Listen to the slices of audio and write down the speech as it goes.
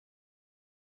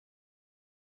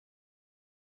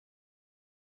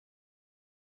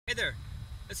Hey there,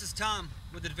 this is Tom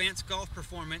with Advanced Golf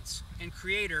Performance and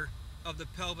creator of the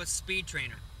Pelvis Speed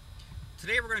Trainer.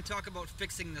 Today we're going to talk about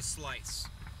fixing the slice.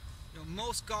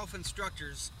 Most golf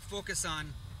instructors focus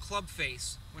on club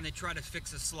face when they try to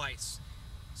fix a slice.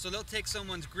 So they'll take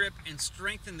someone's grip and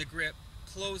strengthen the grip,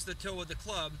 close the toe of the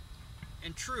club,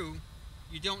 and true,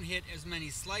 you don't hit as many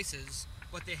slices,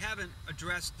 but they haven't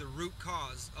addressed the root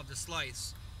cause of the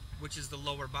slice, which is the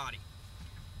lower body.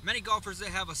 Many golfers that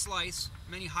have a slice,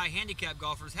 many high handicap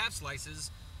golfers have slices,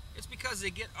 it's because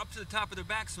they get up to the top of their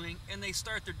backswing and they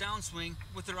start their downswing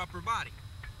with their upper body.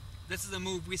 This is a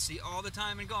move we see all the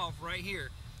time in golf right here.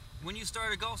 When you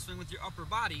start a golf swing with your upper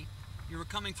body, you're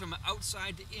coming from an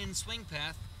outside to in swing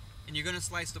path and you're going to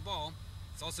slice the ball.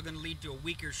 It's also going to lead to a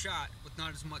weaker shot with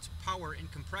not as much power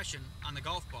and compression on the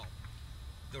golf ball.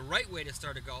 The right way to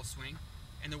start a golf swing,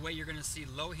 and the way you're going to see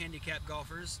low handicap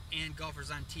golfers and golfers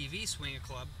on TV swing a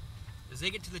club, is they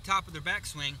get to the top of their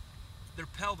backswing, their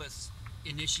pelvis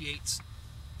initiates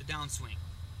the downswing.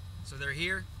 So they're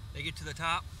here, they get to the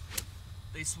top,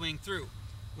 they swing through.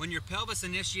 When your pelvis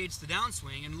initiates the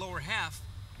downswing in lower half,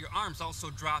 your arms also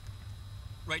drop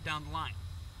right down the line.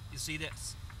 You see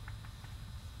this.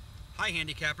 High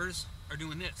handicappers are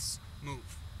doing this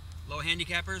move. Low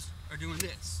handicappers are doing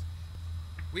this.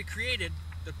 We created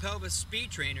the Pelvis Speed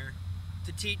Trainer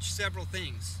to teach several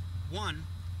things. One,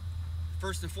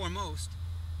 first and foremost,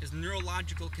 is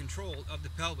neurological control of the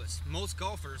pelvis. Most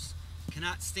golfers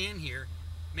cannot stand here,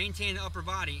 maintain the upper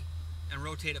body, and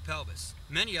rotate a pelvis.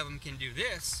 Many of them can do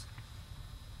this.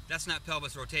 That's not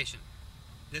pelvis rotation.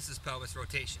 This is pelvis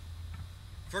rotation.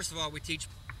 First of all, we teach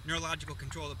neurological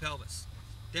control of the pelvis.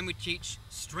 Then we teach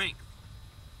strength.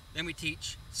 Then we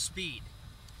teach speed.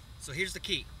 So here's the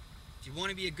key. If you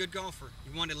want to be a good golfer,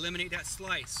 you want to eliminate that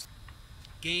slice,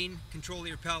 gain control of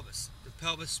your pelvis. The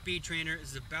Pelvis Speed Trainer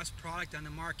is the best product on the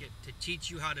market to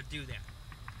teach you how to do that.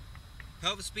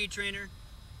 Pelvis Speed Trainer,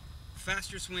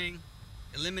 faster swing,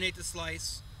 eliminate the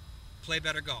slice, play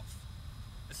better golf.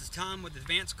 This is Tom with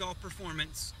Advanced Golf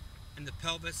Performance and the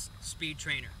Pelvis Speed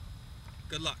Trainer.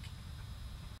 Good luck.